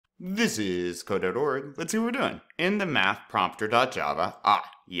This is code.org. Let's see what we're doing. In the math prompter.java,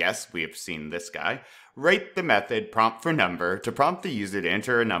 yes, we have seen this guy. Write the method prompt for number to prompt the user to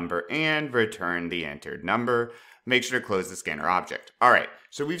enter a number and return the entered number. Make sure to close the scanner object. All right,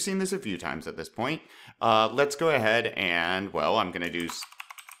 so we've seen this a few times at this point. Let's go ahead and, well, I'm going to do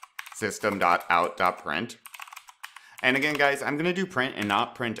system.out.print. And again, guys, I'm going to do print and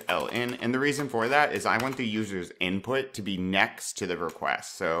not print ln. And the reason for that is I want the user's input to be next to the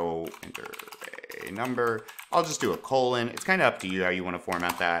request. So enter a number. I'll just do a colon. It's kind of up to you how you want to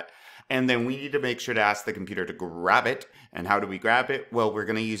format that. And then we need to make sure to ask the computer to grab it. And how do we grab it? Well, we're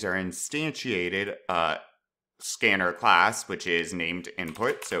going to use our instantiated scanner class, which is named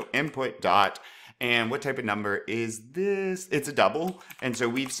input. So input dot. And what type of number is this? It's a double. And so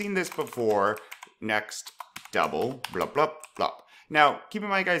we've seen this before. Next double, blah, blah, blah. Now, keep in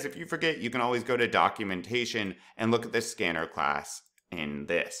mind, guys, if you forget, you can always go to documentation and look at the scanner class in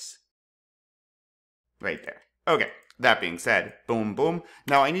this. Right there. Okay, that being said, boom, boom.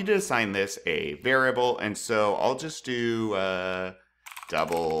 Now, I need to assign this a variable, and so I'll just do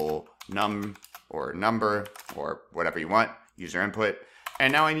double number or whatever you want, user input.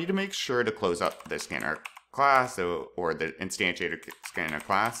 And now I need to make sure to close up the scanner class, or the instantiated scanner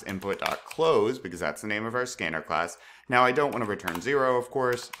class, input.close, because that's the name of our scanner class. Now I don't want to return 0, of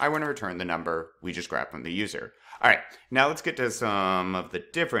course. I want to return the number we just grabbed from the user. All right, now let's get to some of the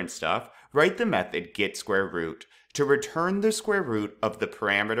different stuff. Write the method get square root to return the square root of the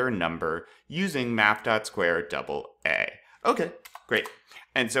parameter number using math.square double a. Okay, great.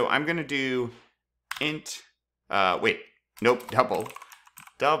 And so I'm going to do int,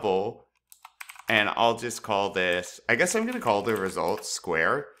 double, and I'll just call this, I guess I'm going to call the result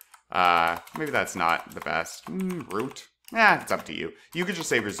square. Maybe that's not the best. Root. It's up to you. You could just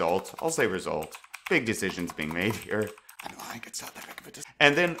say result. I'll say result. Big decisions being made here. I don't think it's not that big of a decision.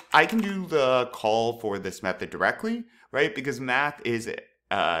 And then I can do the call for this method directly, right? Because math is,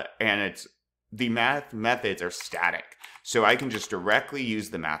 the math methods are static. So I can just directly use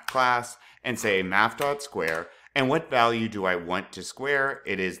the math class and say math.square. And what value do I want to square?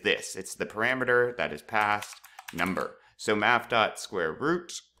 It is this. It's the parameter that is passed, number. So math.square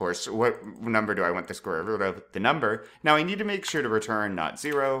root, or what number do I want the square root of? The number. Now I need to make sure to return not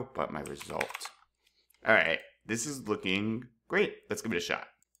 0, but my result. All right, this is looking great. Let's give it a shot.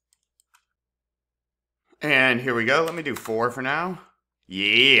 And here we go. Let me do 4 for now.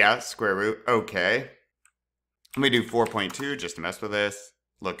 Yeah, square root. Okay. Let me do 4.2 just to mess with this.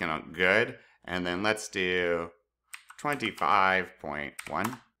 Looking good. And then let's do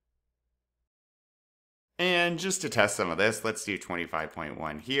 25.1. And just to test some of this, let's do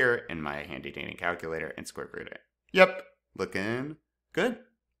 25.1 here in my handy dandy calculator and square root it. Yep, looking good.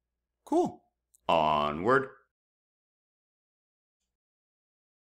 Cool. Onward.